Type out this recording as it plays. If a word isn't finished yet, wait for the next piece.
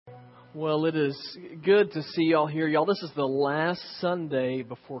Well, it is good to see y'all here. Y'all, this is the last Sunday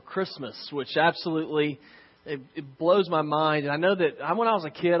before Christmas, which absolutely, it blows my mind. And I know that when I was a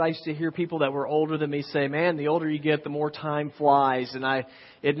kid, I used to hear people that were older than me say, man, the older you get, the more time flies. And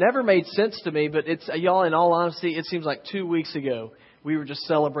it never made sense to me, but y'all, in all honesty, it seems like 2 weeks ago, we were just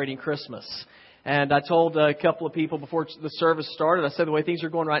celebrating Christmas. And I told a couple of people before the service started, I said, the way things are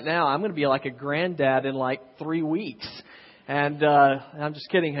going right now, I'm going to be like a granddad in like 3 weeks. And I'm just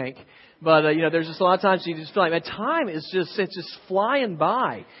kidding, Hank. But, there's just a lot of times you just feel like, man, time is it's just flying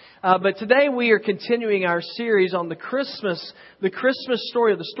by. But today we are continuing our series on the Christmas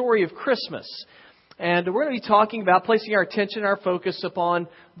story, or the story of Christmas. And we're going to be talking about placing our attention, our focus upon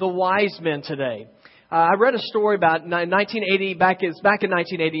the wise men today. I read a story about 1980, back in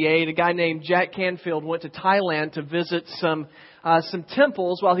 1988, a guy named Jack Canfield went to Thailand to visit some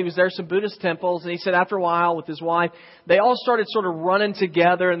temples while he was there, some Buddhist temples. And he said after a while with his wife, they all started sort of running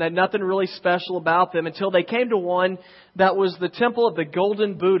together and they had nothing really special about them until they came to one that was the temple of the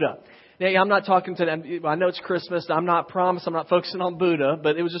Golden Buddha. Now, I'm not talking to them. I know it's Christmas. I'm not focusing on Buddha,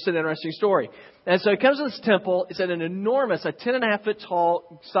 but it was just an interesting story. And so he comes to this temple. It's an enormous, a 10.5 foot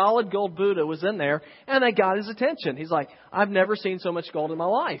tall, solid gold Buddha was in there, and they got his attention. He's like, I've never seen so much gold in my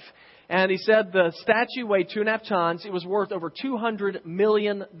life. And he said the statue weighed 2.5 tons. It was worth over $200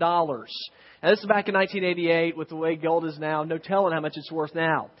 million. And this is back in 1988 with the way gold is now. No telling how much it's worth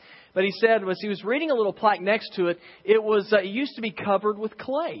now. But he said, as he was reading a little plaque next to it, it used to be covered with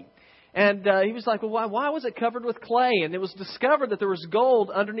clay. And he was like, well, why was it covered with clay? And it was discovered that there was gold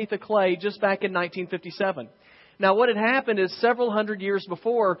underneath the clay just back in 1957. Now, what had happened is several hundred years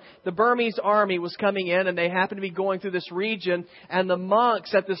before, the Burmese army was coming in, and they happened to be going through this region, and the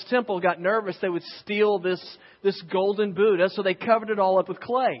monks at this temple got nervous they would steal this golden Buddha, so they covered it all up with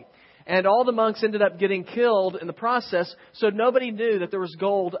clay. And all the monks ended up getting killed in the process, so nobody knew that there was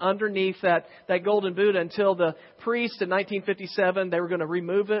gold underneath that golden Buddha until the priest in 1957, they were going to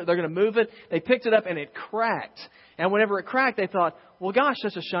remove it, they're going to move it. They picked it up and it cracked. And whenever it cracked, they thought, well, gosh,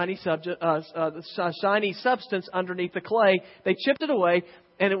 that's a shiny substance underneath the clay. They chipped it away,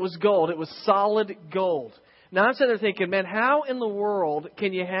 and it was gold. It was solid gold. Now, I'm sitting there thinking, man, how in the world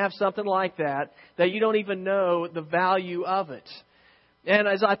can you have something like that you don't even know the value of it? And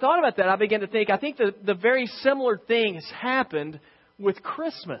as I thought about that, I began to think, I think the very similar thing has happened with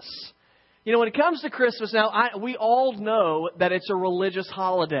Christmas. When it comes to Christmas, now, we all know that it's a religious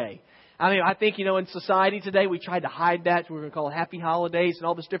holiday. I think, in society today, we tried to hide that. We're going to call it happy holidays and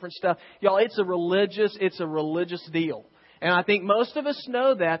all this different stuff. Y'all, it's a religious deal. And I think most of us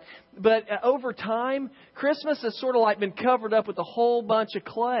know that. But over time, Christmas has sort of like been covered up with a whole bunch of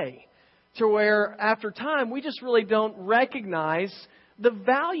clay, to where after time, we just really don't recognize the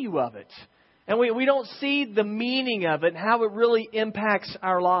value of it. And we don't see the meaning of it and how it really impacts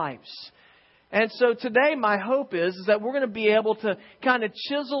our lives. And so today my hope is that we're going to be able to kind of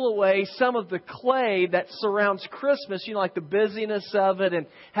chisel away some of the clay that surrounds Christmas, like the busyness of it and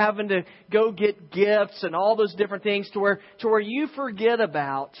having to go get gifts and all those different things to where you forget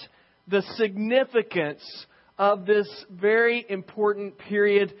about the significance of this very important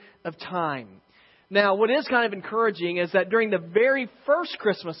period of time. Now, what is kind of encouraging is that during the very first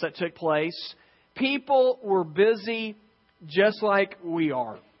Christmas that took place, people were busy just like we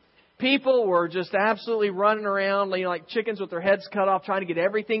are. People were just absolutely running around, like chickens with their heads cut off, trying to get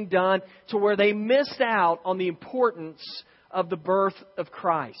everything done to where they missed out on the importance of the birth of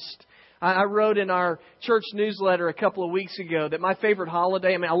Christ. I wrote in our church newsletter a couple of weeks ago that my favorite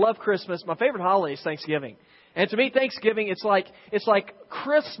holiday, I love Christmas, my favorite holiday is Thanksgiving. And to me, Thanksgiving, it's like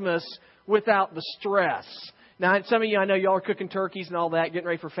Christmas without the stress. Now, some of you, I know y'all are cooking turkeys and all that, getting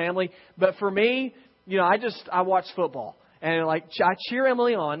ready for family. But for me, I watch football. And I cheer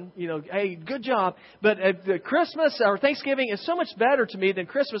Emily on, hey, good job. But the Christmas or Thanksgiving is so much better to me than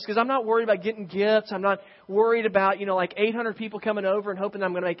Christmas because I'm not worried about getting gifts. I'm not worried about, 800 people coming over and hoping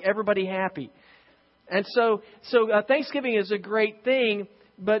I'm going to make everybody happy. And so Thanksgiving is a great thing.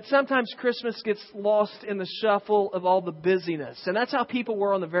 But sometimes Christmas gets lost in the shuffle of all the busyness. And that's how people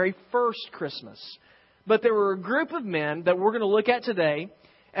were on the very first Christmas. But there were a group of men that we're going to look at today.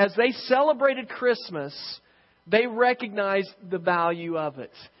 As they celebrated Christmas, they recognized the value of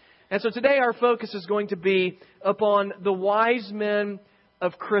it. And so today our focus is going to be upon the wise men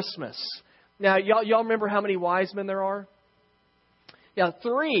of Christmas. Now, y'all remember how many wise men there are? Yeah,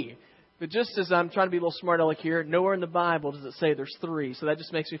 3. But just as I'm trying to be a little smart aleck here, nowhere in the Bible does it say there's 3. So that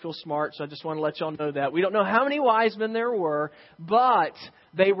just makes me feel smart. So I just want to let y'all know that. We don't know how many wise men there were, but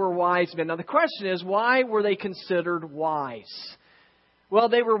they were wise men. Now the question is, why were they considered wise? Well,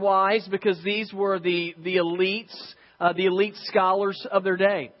 they were wise because these were the elite scholars of their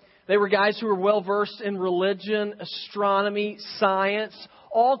day. They were guys who were well-versed in religion, astronomy, science,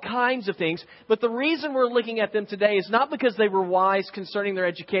 all kinds of things. But the reason we're looking at them today is not because they were wise concerning their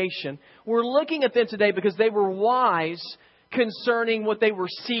education. We're looking at them today because they were wise concerning what they were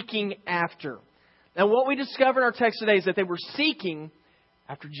seeking after. And what we discover in our text today is that they were seeking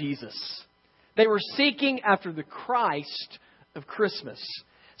after Jesus. They were seeking after the Christ of Christmas.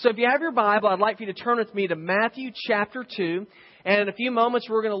 So if you have your Bible, I'd like for you to turn with me to Matthew chapter 2. And in a few moments,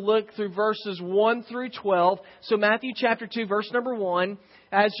 we're going to look through verses 1 through 12. So Matthew chapter 2, verse number 1.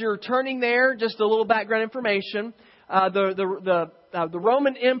 As you're turning there, just a little background information. The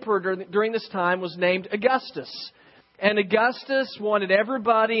Roman emperor during this time was named Augustus. And Augustus wanted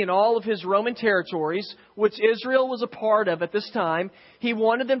everybody in all of his Roman territories, which Israel was a part of at this time, he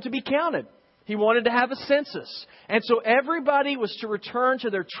wanted them to be counted. He wanted to have a census. And so everybody was to return to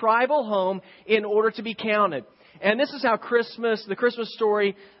their tribal home in order to be counted. And this is how the Christmas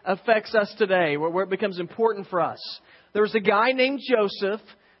story affects us today, where it becomes important for us. There was a guy named Joseph,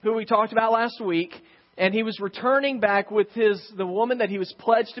 who we talked about last week, and he was returning back with the woman that he was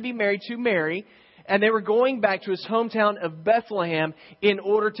pledged to be married to, Mary, and they were going back to his hometown of Bethlehem in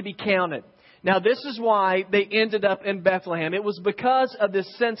order to be counted. Now, this is why they ended up in Bethlehem. It was because of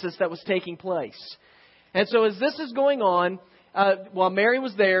this census that was taking place. And so as this is going on, while Mary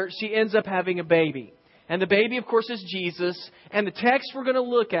was there, she ends up having a baby. And the baby, of course, is Jesus. And the text we're going to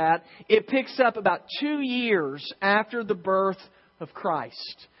look at, it picks up about 2 years after the birth of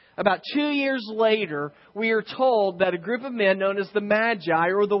Christ. About 2 years later, we are told that a group of men known as the Magi,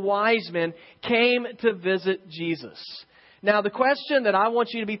 or the wise men, came to visit Jesus. Now, the question that I want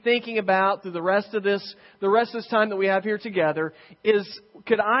you to be thinking about through the rest of this time that we have here together is,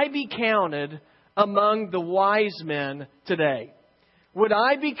 could I be counted among the wise men today? Would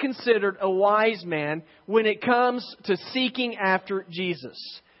I be considered a wise man when it comes to seeking after Jesus?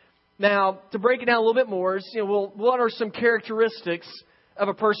 Now, to break it down a little bit more, what are some characteristics of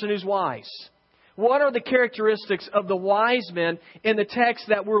a person who's wise? What are the characteristics of the wise men in the text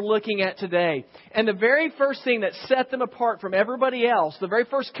that we're looking at today? And the very first thing that set them apart from everybody else, the very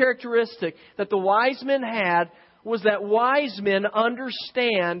first characteristic that the wise men had, was that wise men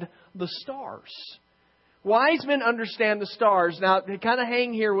understand the stars. Wise men understand the stars. Now, kind of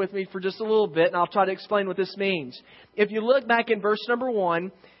hang here with me for just a little bit, and I'll try to explain what this means. If you look back in verse number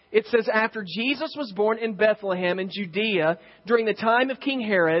 1, it says, after Jesus was born in Bethlehem in Judea, during the time of King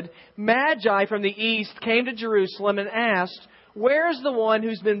Herod, Magi from the east came to Jerusalem and asked, where is the one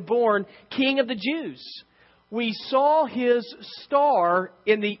who's been born King of the Jews? We saw his star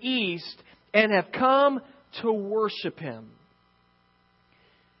in the east and have come to worship him.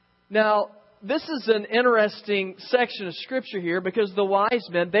 Now, this is an interesting section of Scripture here because the wise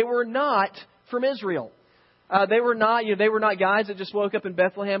men, they were not from Israel. They were not guys that just woke up in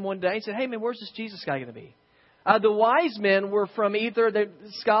Bethlehem one day and said, hey, man, where's this Jesus guy going to be? The wise men were from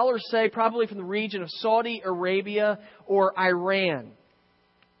scholars say, probably from the region of Saudi Arabia or Iran.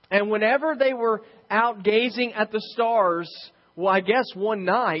 And whenever they were out gazing at the stars, well, I guess one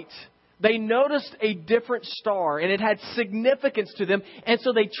night, they noticed a different star, and it had significance to them. And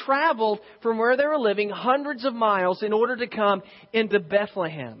so they traveled from where they were living hundreds of miles in order to come into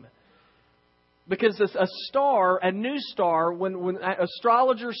Bethlehem. Because a star, a new star, when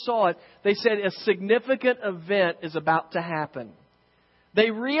astrologers saw it, they said a significant event is about to happen.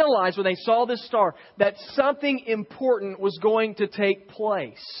 They realized when they saw this star that something important was going to take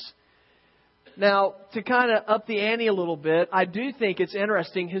place. Now, to kind of up the ante a little bit, I do think it's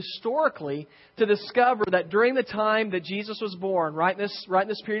interesting historically to discover that during the time that Jesus was born, right in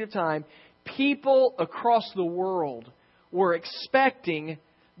this period of time, people across the world were expecting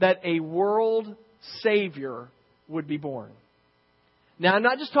that a world Savior would be born. Now, I'm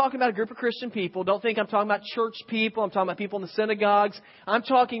not just talking about a group of Christian people. Don't think I'm talking about church people. I'm talking about people in the synagogues. I'm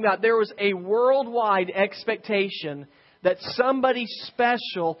talking about there was a worldwide expectation that somebody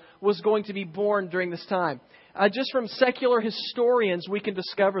special was going to be born during this time. Just from secular historians, we can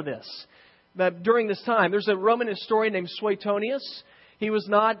discover this. That during this time, there's a Roman historian named Suetonius. He was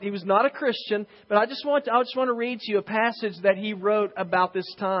not a Christian, but I just want to read to you a passage that he wrote about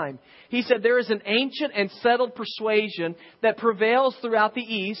this time. He said, there is an ancient and settled persuasion that prevails throughout the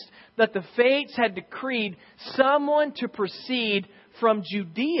East that the fates had decreed someone to proceed from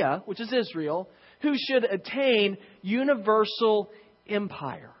Judea, which is Israel, who should attain universal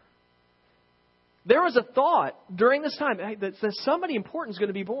empire. There was a thought during this time that somebody important is going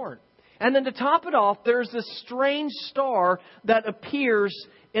to be born. And then to top it off, there's this strange star that appears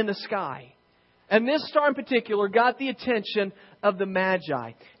in the sky. And this star in particular got the attention of the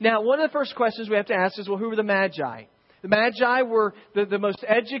Magi. Now, one of the first questions we have to ask is, well, who were the Magi? The Magi were the most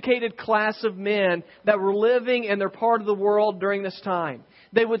educated class of men that were living in their part of the world during this time.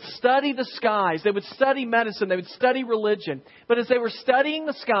 They would study the skies. They would study medicine. They would study religion. But as they were studying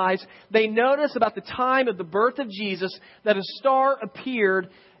the skies, they noticed about the time of the birth of Jesus that a star appeared,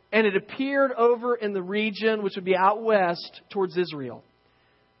 and it appeared over in the region which would be out west towards Israel.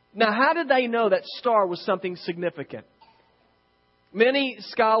 Now, how did they know that star was something significant? Many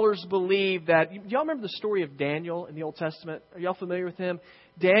scholars believe that... Y'all remember the story of Daniel in the Old Testament? Are y'all familiar with him?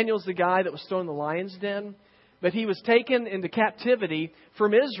 Daniel's the guy that was thrown in the lion's den. But he was taken into captivity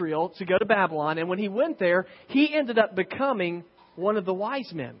from Israel to go to Babylon. And when he went there, he ended up becoming one of the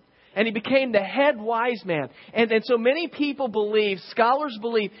wise men. And he became the head wise man. And so many people believe, scholars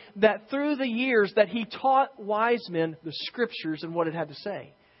believe, that through the years that he taught wise men the Scriptures and what it had to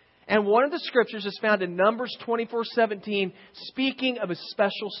say. And one of the Scriptures is found in Numbers 24:17, speaking of a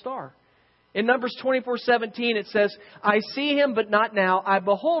special star. In Numbers 24:17 it says, I see him but not now, I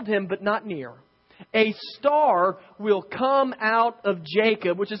behold him but not near. A star will come out of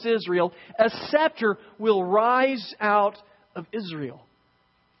Jacob, which is Israel. A scepter will rise out of Israel.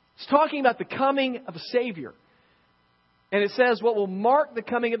 It's talking about the coming of a Savior. And it says what will mark the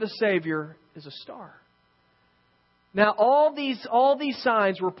coming of the Savior is a star. Now, all these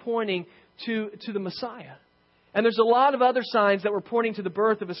signs were pointing to the Messiah. And there's a lot of other signs that were pointing to the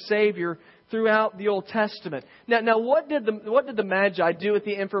birth of a Savior throughout the Old Testament. Now, what did the Magi do with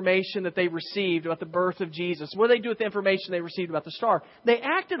the information that they received about the birth of Jesus? What did they do with the information they received about the star? They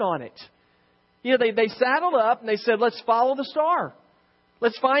acted on it. You know, they saddled up and they said, let's follow the star.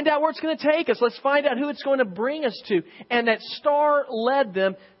 Let's find out where it's going to take us. Let's find out who it's going to bring us to. And that star led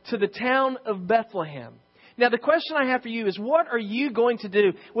them to the town of Bethlehem. Now, the question I have for you is, what are you going to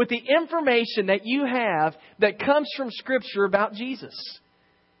do with the information that you have that comes from Scripture about Jesus?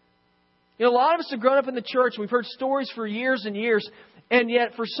 You know, a lot of us have grown up in the church. We've heard stories for years and years. And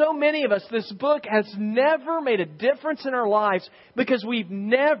yet, for so many of us, this book has never made a difference in our lives because we've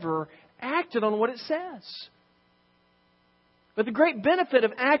never acted on what it says. But the great benefit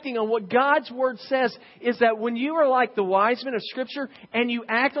of acting on what God's Word says is that when you are like the wise men of Scripture and you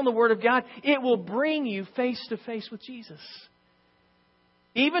act on the Word of God, it will bring you face to face with Jesus.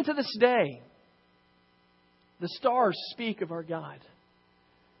 Even to this day, the stars speak of our God.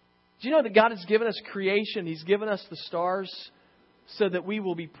 Do you know that God has given us creation? He's given us the stars so that we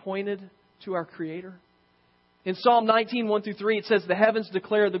will be pointed to our Creator. In Psalm 19, 1-3, it says, the heavens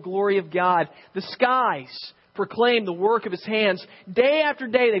declare the glory of God. The skies proclaim the work of His hands. Day after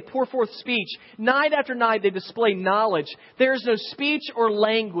day they pour forth speech. Night after night they display knowledge. There is no speech or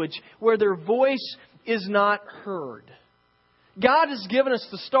language where their voice is not heard. God has given us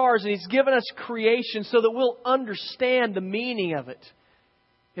the stars and He's given us creation so that we'll understand the meaning of it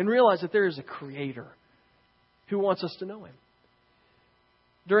and realize that there is a Creator who wants us to know Him.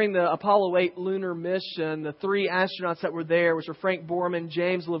 During the Apollo 8 lunar mission, the 3 astronauts that were there, which were Frank Borman,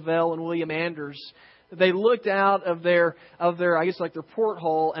 James Lovell, and William Anders, they looked out of their I guess like their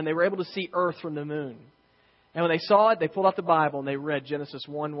porthole, and they were able to see Earth from the moon. And when they saw it, they pulled out the Bible and they read Genesis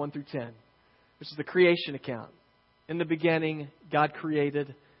 1:1-10, which is the creation account. In the beginning, God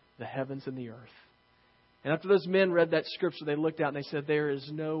created the heavens and the earth. And after those men read that scripture, they looked out and they said, there is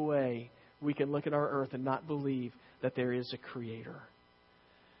no way we can look at our earth and not believe that there is a Creator.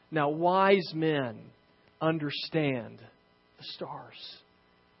 Now, wise men understand the stars.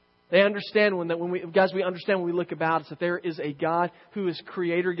 They understand we understand when we look about us that there is a God who is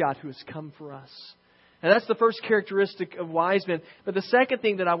Creator God who has come for us. And that's the first characteristic of wise men. But the second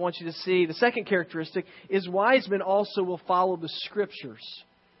thing that I want you to see, the second characteristic, is wise men also will follow the Scriptures.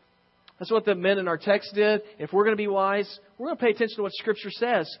 That's what the men in our text did. If we're going to be wise, we're going to pay attention to what Scripture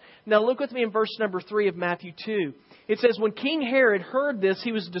says. Now look with me in verse number 3 of Matthew 2. It says, when King Herod heard this,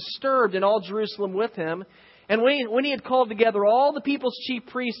 he was disturbed, and all Jerusalem with him. And when he had called together all the people's chief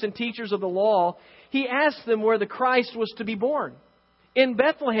priests and teachers of the law, he asked them where the Christ was to be born. In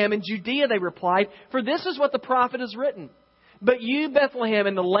Bethlehem in Judea, they replied, for this is what the prophet has written. But you, Bethlehem,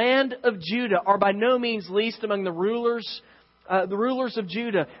 in the land of Judah, are by no means least among the rulers of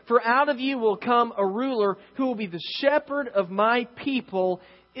Judah. For out of you will come a ruler who will be the shepherd of my people,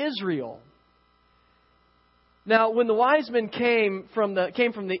 Israel. Now, when the wise men came from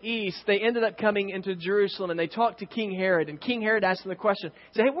the east, they ended up coming into Jerusalem and they talked to King Herod. And King Herod asked them the question,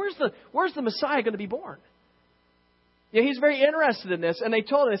 he said, hey, where's the Messiah going to be born? Yeah, he's very interested in this. And they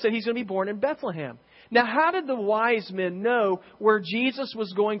told him, they said, he's going to be born in Bethlehem. Now, how did the wise men know where Jesus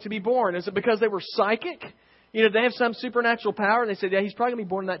was going to be born? Is it because they were psychic? You know, they have some supernatural power, and they said, yeah, he's probably going to be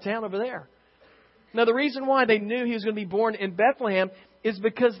born in that town over there. Now, the reason why they knew he was going to be born in Bethlehem is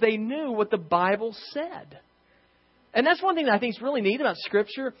because they knew what the Bible said. And that's one thing that I think is really neat about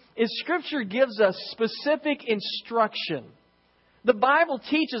Scripture, is Scripture gives us specific instruction. The Bible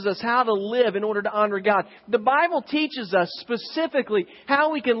teaches us how to live in order to honor God. The Bible teaches us specifically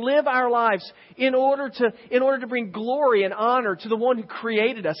how we can live our lives in order to bring glory and honor to the one who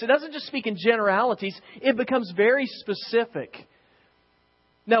created us. It doesn't just speak in generalities. It becomes very specific.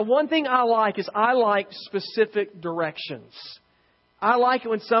 Now, one thing I like specific directions. I like it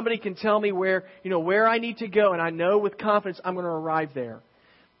when somebody can tell me where I need to go, and I know with confidence I'm going to arrive there.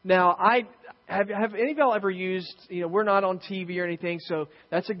 Now, have any of y'all ever used, we're not on TV or anything, so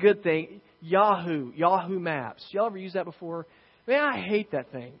that's a good thing, Yahoo Maps. Y'all ever used that before? Man, I hate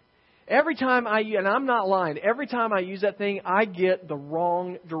that thing. Every time and I'm not lying, every time I use that thing, I get the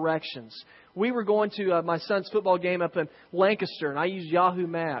wrong directions. We were going to my son's football game up in Lancaster, and I used Yahoo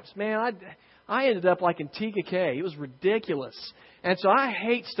Maps. Man, I ended up like in TKK. It was ridiculous. And so I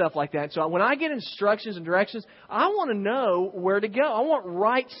hate stuff like that. So when I get instructions and directions, I want to know where to go. I want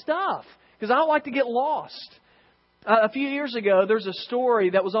right stuff because I don't like to get lost. A few years ago, there's a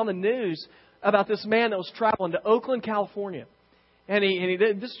story that was on the news about this man that was traveling to Oakland, California. And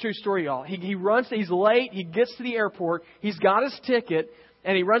this is a true story, y'all. He runs, he's late, he gets to the airport, he's got his ticket,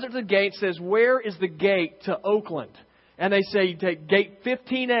 and he runs up to the gate and says, "Where is the gate to Oakland?" And they say, "You take gate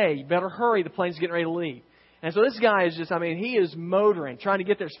 15A, you better hurry, the plane's getting ready to leave." And so this guy is he is motoring, trying to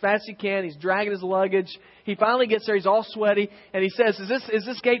get there as fast as he can. He's dragging his luggage. He finally gets there. He's all sweaty. And he says, is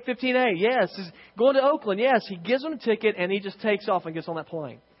this gate 15A? Yes. Is going to Oakland? Yes. He gives him a ticket, and he just takes off and gets on that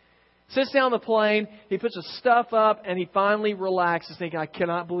plane. Sits down on the plane. He puts his stuff up, and he finally relaxes, thinking, "I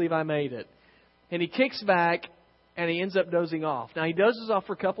cannot believe I made it." And he kicks back, and he ends up dozing off. Now, he dozes off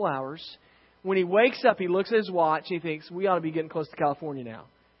for a couple hours. When he wakes up, he looks at his watch, and he thinks, we ought to be getting close to California now.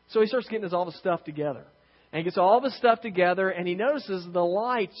 So he starts getting all the stuff together. And he gets all of his stuff together, and he notices the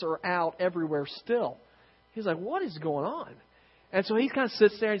lights are out everywhere still. He's like, what is going on? And so he kind of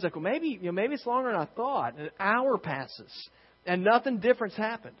sits there, and he's like, well, maybe it's longer than I thought. And an hour passes, and nothing different's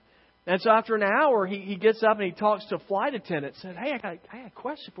happened. And so after an hour, he gets up and he talks to a flight attendant. Said, "Hey, I got a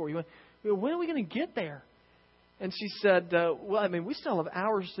question for you. When are we going to get there?" And she said, we still have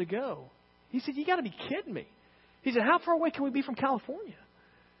hours to go. He said, "You got to be kidding me." He said, "How far away can we be from California?"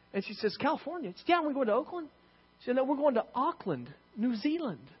 And she says, "California?" He said, "Yeah, we're going to Oakland." She said, "No, we're going to Auckland, New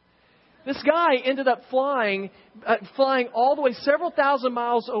Zealand." This guy ended up flying all the way several thousand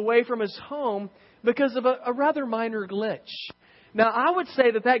miles away from his home because of a rather minor glitch. Now, I would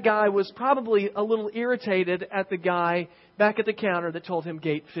say that guy was probably a little irritated at the guy back at the counter that told him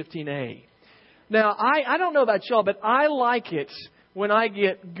gate 15A. Now, I don't know about y'all, but I like it when I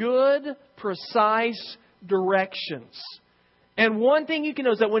get good, precise directions. And one thing you can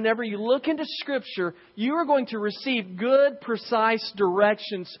know is that whenever you look into Scripture, you are going to receive good, precise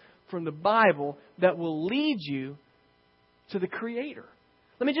directions from the Bible that will lead you to the Creator.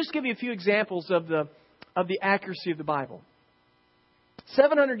 Let me just give you a few examples of the accuracy of the Bible.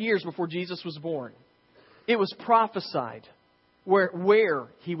 700 years before Jesus was born, it was prophesied where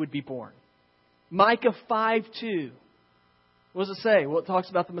He would be born. Micah 5:2. What does it say? Well, it talks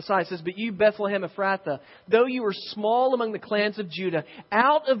about the Messiah. It says, "But you, Bethlehem Ephrathah, though you are small among the clans of Judah,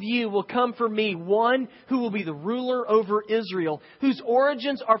 out of you will come for me one who will be the ruler over Israel, whose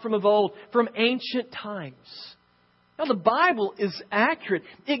origins are from of old, from ancient times." Now, the Bible is accurate.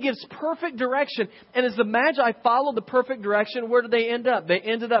 It gives perfect direction. And as the Magi followed the perfect direction, where did they end up? They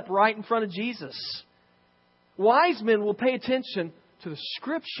ended up right in front of Jesus. Wise men will pay attention to the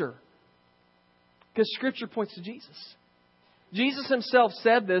Scripture because Scripture points to Jesus. Jesus Himself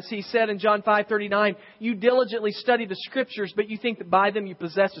said this. He said in John 5:39, "You diligently study the Scriptures, but you think that by them you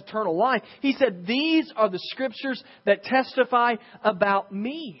possess eternal life." He said, "These are the Scriptures that testify about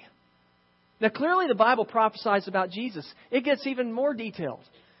me." Now, clearly the Bible prophesies about Jesus. It gets even more detailed.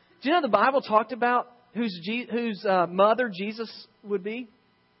 Do you know the Bible talked about whose mother Jesus would be?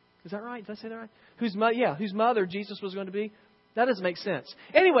 Is that right? Did I say that right? Whose mother Jesus was going to be? That doesn't make sense.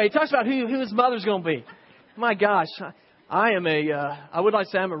 Anyway, it talks about who His mother's going to be. My gosh, I would like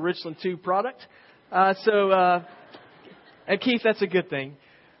to say I'm a Richland 2 product. And Keith, that's a good thing.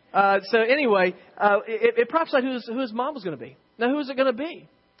 It prophesied who His mom was going to be. Now, who is it going to be?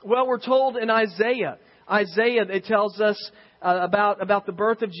 Well, we're told in Isaiah, it tells us about the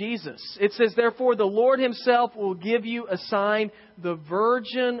birth of Jesus. It says, "Therefore, the Lord Himself will give you a sign. The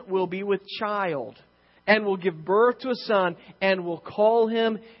virgin will be with child and will give birth to a son and will call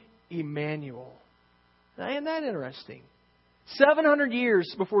Him Emmanuel." Now, isn't that interesting? 700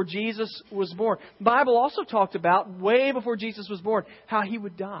 years before Jesus was born. The Bible also talked about, way before Jesus was born, how He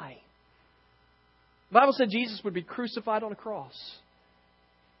would die. The Bible said Jesus would be crucified on a cross.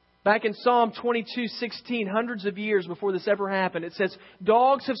 Back in Psalm 22:16, hundreds of years before this ever happened, it says,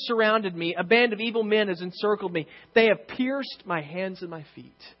 "Dogs have surrounded me. A band of evil men has encircled me. They have pierced my hands and my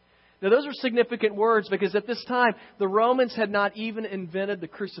feet." Now, those are significant words because at this time, the Romans had not even invented the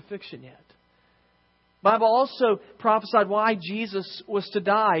crucifixion yet. The Bible also prophesied why Jesus was to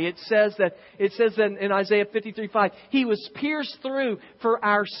die. It says in Isaiah 53:5, He was pierced through for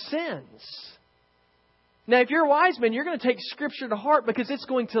our sins. Now, if you're a wise man, you're going to take Scripture to heart because it's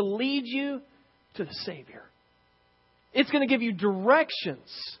going to lead you to the Savior. It's going to give you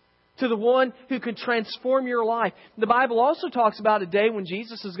directions to the one who can transform your life. The Bible also talks about a day when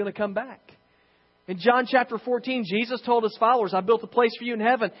Jesus is going to come back. In John chapter 14, Jesus told His followers, "I built a place for you in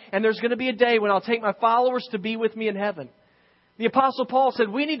heaven, and there's going to be a day when I'll take my followers to be with me in heaven." The Apostle Paul said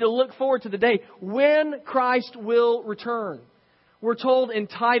we need to look forward to the day when Christ will return. We're told in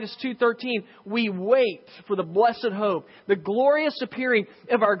Titus 2:13, we wait for the blessed hope, the glorious appearing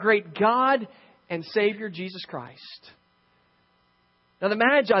of our great God and Savior, Jesus Christ. Now the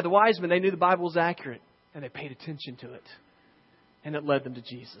Magi, the wise men, they knew the Bible was accurate, and they paid attention to it. And it led them to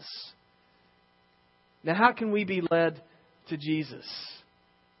Jesus. Now how can we be led to Jesus?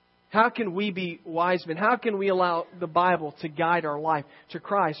 How can we be wise men? How can we allow the Bible to guide our life to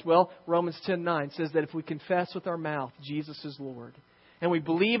Christ? Well, Romans 10:9 says that if we confess with our mouth Jesus is Lord, and we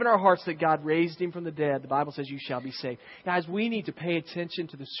believe in our hearts that God raised Him from the dead, the Bible says you shall be saved. Guys, we need to pay attention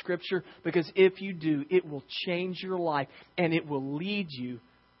to the Scripture because if you do, it will change your life and it will lead you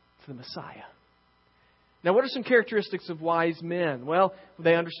to the Messiah. Now, what are some characteristics of wise men? Well,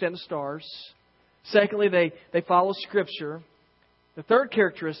 they understand the stars. Secondly, they follow Scripture. The third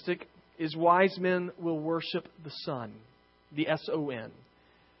characteristic is wise men will worship the sun, the S-O-N.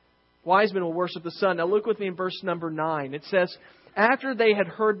 Wise men will worship the sun. Now look with me in verse number 9. It says, "After they had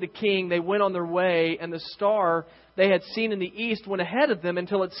heard the king, they went on their way, and the star they had seen in the east went ahead of them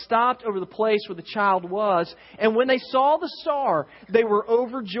until it stopped over the place where the child was. And when they saw the star, they were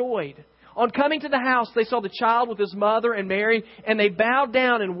overjoyed. On coming to the house, they saw the child with His mother and Mary, and they bowed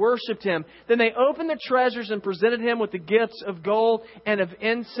down and worshipped Him. Then they opened their treasures and presented Him with the gifts of gold and of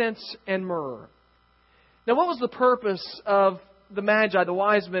incense and myrrh." Now, what was the purpose of the Magi, the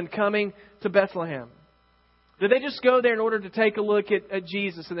wise men, coming to Bethlehem? Did they just go there in order to take a look at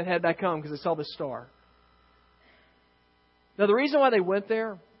Jesus and then head back home because they saw the star? Now, the reason why they went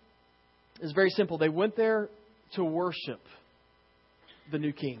there is very simple. They went there to worship the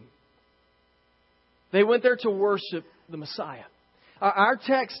new King. They went there to worship the Messiah. Our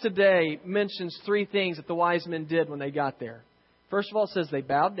text today mentions three things that the wise men did when they got there. First of all, it says they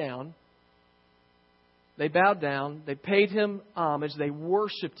bowed down. They bowed down. They paid Him homage. They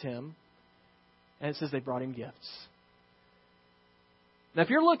worshipped Him. And it says they brought Him gifts. Now, if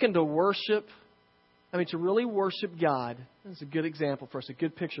you're looking to worship, to really worship God, that's a good example for us, a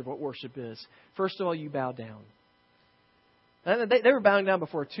good picture of what worship is. First of all, you bow down. They were bowing down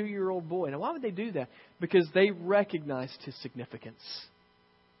before a 2-year-old boy. Now, why would they do that? Because they recognized His significance.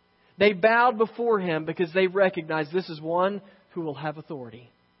 They bowed before Him because they recognized this is one who will have authority.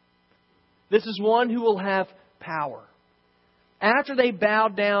 This is one who will have power. After they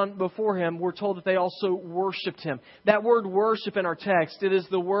bowed down before Him, we're told that they also worshipped Him. That word worship in our text, it is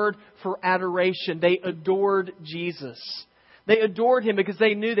the word for adoration. They adored Jesus. They adored Him because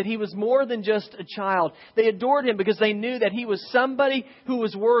they knew that He was more than just a child. They adored Him because they knew that He was somebody who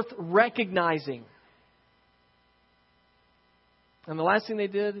was worth recognizing. And the last thing they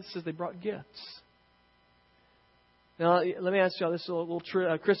did, it says they brought gifts. Now, let me ask y'all, this is a little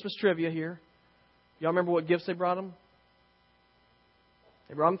Christmas trivia here. Y'all remember what gifts they brought them?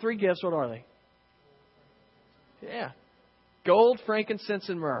 They brought them 3 gifts. What are they? Yeah. Gold, frankincense,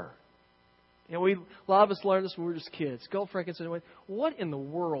 and myrrh. A lot of us learned this when we were just kids. Gold, frankincense, and myrrh. What in the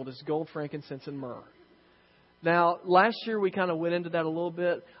world is gold, frankincense, and myrrh? Now, last year we kind of went into that a little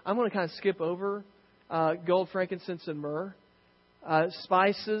bit. I'm going to kind of skip over gold, frankincense, and myrrh.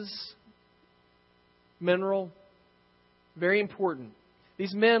 Spices, mineral, very important.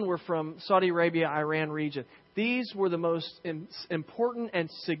 These men were from Saudi Arabia, Iran region. These were the most important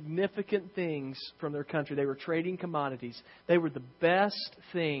and significant things from their country. They were trading commodities. They were the best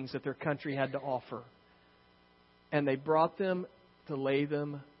things that their country had to offer. And they brought them to lay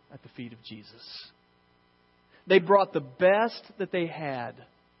them at the feet of Jesus. They brought the best that they had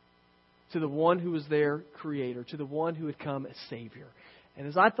to the one who was their Creator, to the one who had come as Savior. And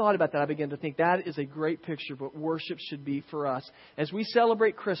as I thought about that, I began to think that is a great picture of what worship should be for us. As we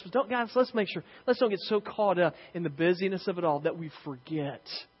celebrate Christmas, let's make sure, let's don't get so caught up in the busyness of it all that we forget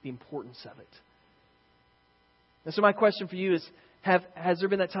the importance of it. And so my question for you is, has there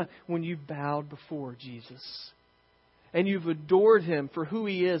been that time when you bowed before Jesus? and you've adored Him for who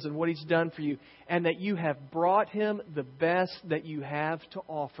He is and what He's done for you, and that you have brought Him the best that you have to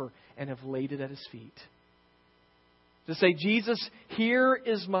offer and have laid it at His feet. To say, Jesus, here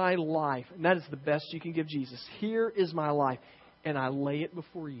is my life. And that is the best you can give Jesus. Here is my life, and I lay it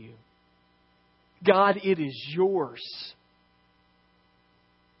before you. God, it is yours.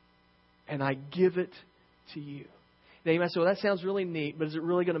 And I give it to you. Now you might say, well, that sounds really neat, but is it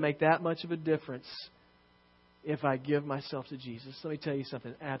really going to make that much of a difference if I give myself to Jesus? Let me tell you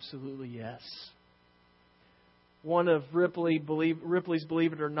something. Absolutely yes. One of Ripley's Believe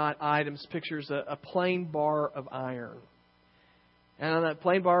It or Not items pictures a plain bar of iron. And on that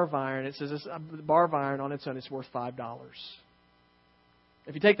plain bar of iron, it says the bar of iron on its own is worth $5.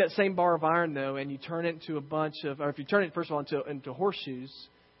 If you take that same bar of iron, though, and you turn it into if you turn it, first of all, into horseshoes,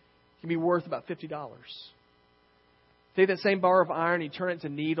 it can be worth about $50. Take that same bar of iron, you turn it into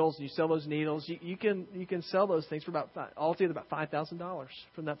needles, and you sell those needles. You can sell those things for altogether about $5,000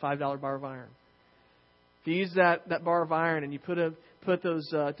 from that $5 bar of iron. If you use that bar of iron and you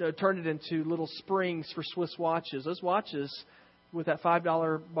turn it into little springs for Swiss watches, those watches with that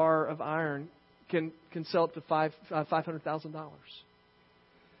 $5 bar of iron can sell up to $500,000.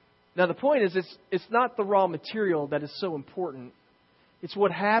 Now the point is, it's not the raw material that is so important. It's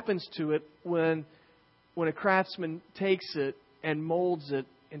what happens to it when a craftsman takes it and molds it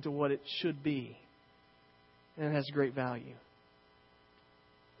into what it should be. And it has great value.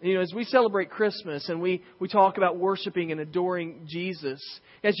 You know, as we celebrate Christmas and we talk about worshiping and adoring Jesus,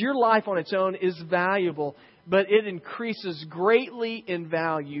 as your life on its own is valuable, but it increases greatly in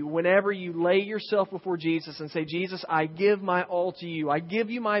value whenever you lay yourself before Jesus and say, Jesus, I give my all to you. I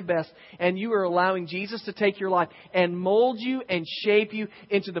give you my best. And you are allowing Jesus to take your life and mold you and shape you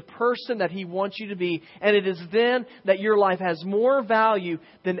into the person that He wants you to be. And it is then that your life has more value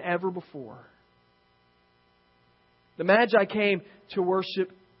than ever before. The Magi came to worship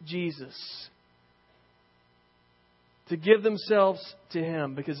Jesus, to give themselves to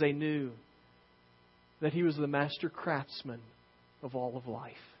Him because they knew that He was the master craftsman of all of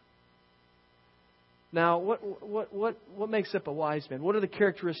life. Now, what makes up a wise man? What are the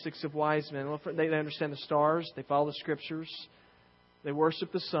characteristics of wise men? Well, they understand the stars, they follow the Scriptures, they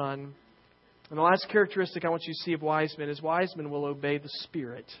worship the sun. And the last characteristic I want you to see of wise men is wise men will obey the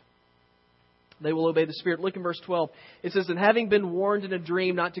Spirit. They will obey the Spirit. Look in verse 12. It says, and having been warned in a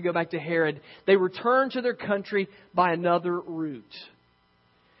dream not to go back to Herod, they returned to their country by another route.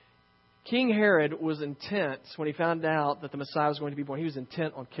 King Herod was intent, when he found out that the Messiah was going to be born, he was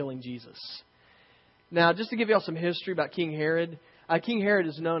intent on killing Jesus. Now, just to give you all some history about King Herod, King Herod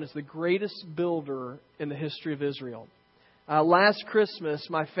is known as the greatest builder in the history of Israel. Last Christmas,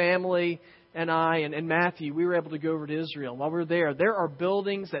 my family and I and Matthew, we were able to go over to Israel. While we were there are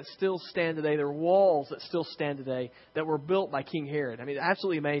buildings that still stand today. There are walls that still stand today that were built by King Herod. I mean,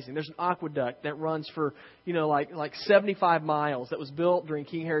 absolutely amazing. There's an aqueduct that runs for, like 75 miles that was built during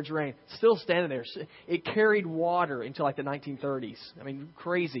King Herod's reign. Still standing there. It carried water until like the 1930s. I mean,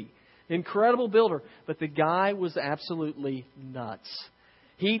 crazy. Incredible builder. But the guy was absolutely nuts.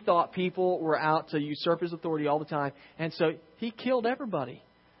 He thought people were out to usurp his authority all the time. And so he killed everybody.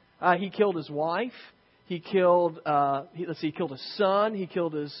 He killed his wife. He killed he killed his son. He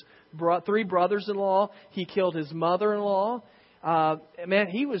killed his 3 brothers-in-law. He killed his mother-in-law.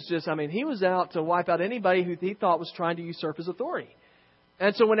 He was out to wipe out anybody who he thought was trying to usurp his authority.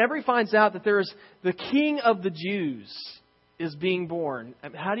 And so whenever he finds out that there is the King of the Jews is being born,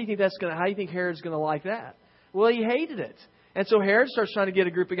 how do you think Herod's going to like that? Well, he hated it. And so Herod starts trying to get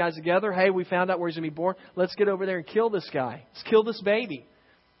a group of guys together. Hey, we found out where he's going to be born. Let's get over there and kill this guy. Let's kill this baby.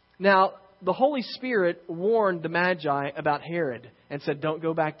 Now, the Holy Spirit warned the Magi about Herod and said, don't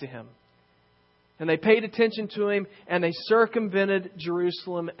go back to him. And they paid attention to him and they circumvented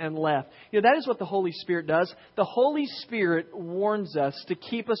Jerusalem and left. That is what the Holy Spirit does. The Holy Spirit warns us to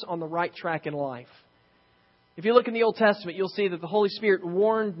keep us on the right track in life. If you look in the Old Testament, you'll see that the Holy Spirit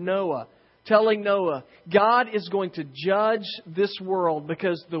warned Noah, telling Noah, God is going to judge this world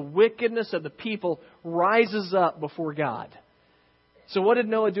because the wickedness of the people rises up before God. So what did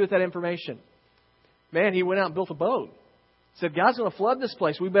Noah do with that information? He went out and built a boat. Said, God's going to flood this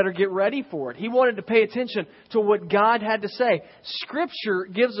place. We better get ready for it. He wanted to pay attention to what God had to say. Scripture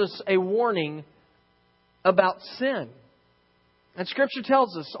gives us a warning about sin. And Scripture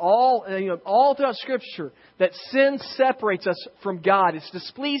tells us all throughout Scripture that sin separates us from God. It's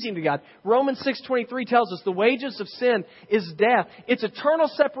displeasing to God. Romans 6:23 tells us the wages of sin is death. It's eternal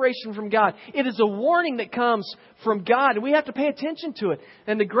separation from God. It is a warning that comes from God, and we have to pay attention to it.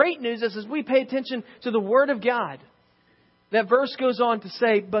 And the great news is, as we pay attention to the Word of God, that verse goes on to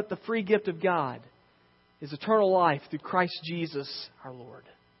say, but the free gift of God is eternal life through Christ Jesus our Lord.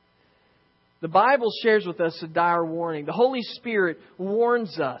 The Bible shares with us a dire warning. The Holy Spirit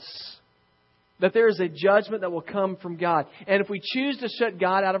warns us that there is a judgment that will come from God. And if we choose to shut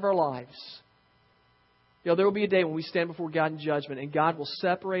God out of our lives, there will be a day when we stand before God in judgment, and God will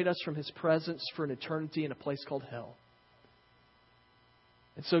separate us from His presence for an eternity in a place called hell.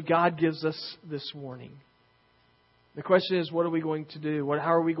 And so God gives us this warning. The question is, what are we going to do?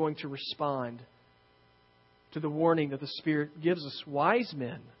 How are we going to respond to the warning that the Spirit gives us? Wise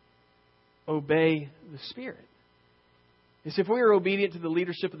men obey the Spirit. It's if we are obedient to the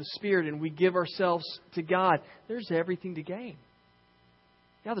leadership of the Spirit and we give ourselves to God, there's everything to gain.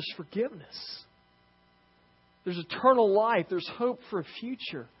 Now there's forgiveness. There's eternal life. There's hope for a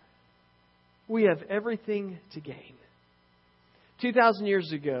future. We have everything to gain. 2,000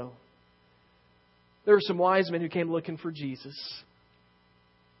 years ago, there were some wise men who came looking for Jesus.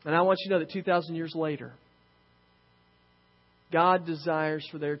 And I want you to know that 2,000 years later, God desires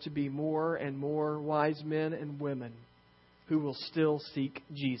for there to be more and more wise men and women who will still seek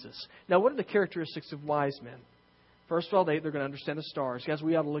Jesus. Now, what are the characteristics of wise men? First of all, they're going to understand the stars. Guys,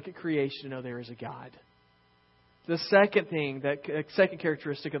 we ought to look at creation and know there is a God. The second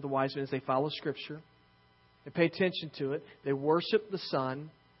characteristic of the wise men is they follow Scripture. They pay attention to it. They worship the Son.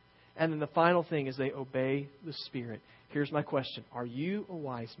 And then the final thing is they obey the Spirit. Here's my question. Are you a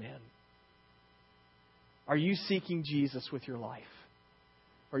wise man? Are you seeking Jesus with your life?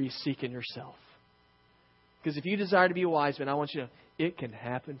 Or are you seeking yourself? Because if you desire to be a wise man, I want you to know it can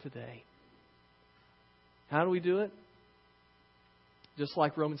happen today. How do we do it? Just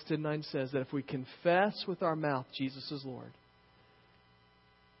like Romans 10:9 says, that if we confess with our mouth Jesus is Lord.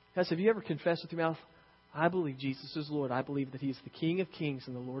 Guys, have you ever confessed with your mouth, I believe Jesus is Lord. I believe that He is the King of kings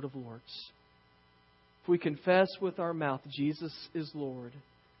and the Lord of lords. If we confess with our mouth Jesus is Lord,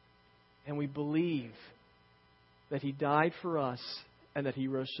 and we believe that He died for us and that He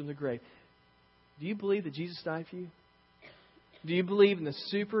rose from the grave, do you believe that Jesus died for you? Do you believe in the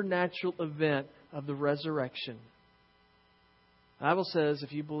supernatural event of the resurrection? The Bible says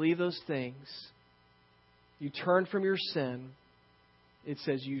if you believe those things, you turn from your sin, it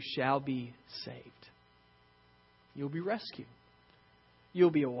says you shall be saved. You'll be rescued.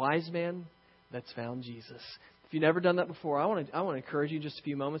 You'll be a wise man that's found Jesus. If you've never done that before, I want to encourage you in just a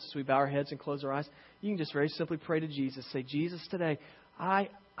few moments as we bow our heads and close our eyes. You can just very simply pray to Jesus. Say, Jesus, today, I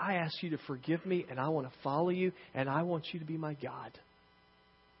ask you to forgive me, and I want to follow you, and I want you to be my God.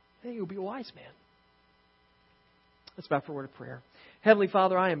 Then you'll be a wise man. Let's bow for a word of prayer. Heavenly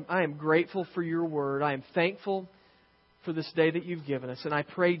Father, I am grateful for your word. I am thankful for this day that you've given us. And I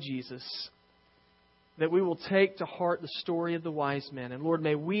pray, Jesus, that we will take to heart the story of the wise men. And Lord,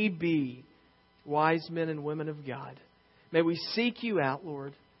 may we be wise men and women of God. May we seek you out,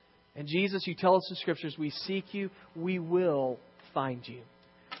 Lord. And Jesus, you tell us in Scriptures, we seek you, we will find you.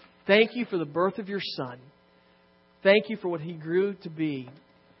 Thank you for the birth of your Son. Thank you for what He grew to be.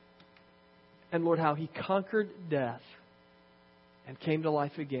 And Lord, how He conquered death and came to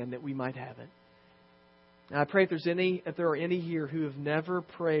life again that we might have it. Now I pray if there are any here who have never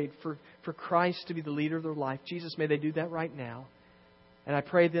prayed for Christ to be the leader of their life, Jesus, may they do that right now. And I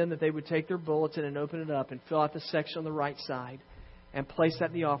pray then that they would take their bulletin and open it up and fill out the section on the right side and place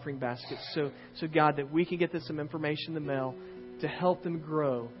that in the offering basket. So God, that we can get them some information in the mail to help them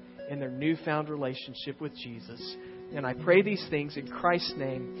grow in their newfound relationship with Jesus. And I pray these things in Christ's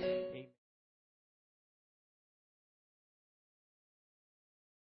name.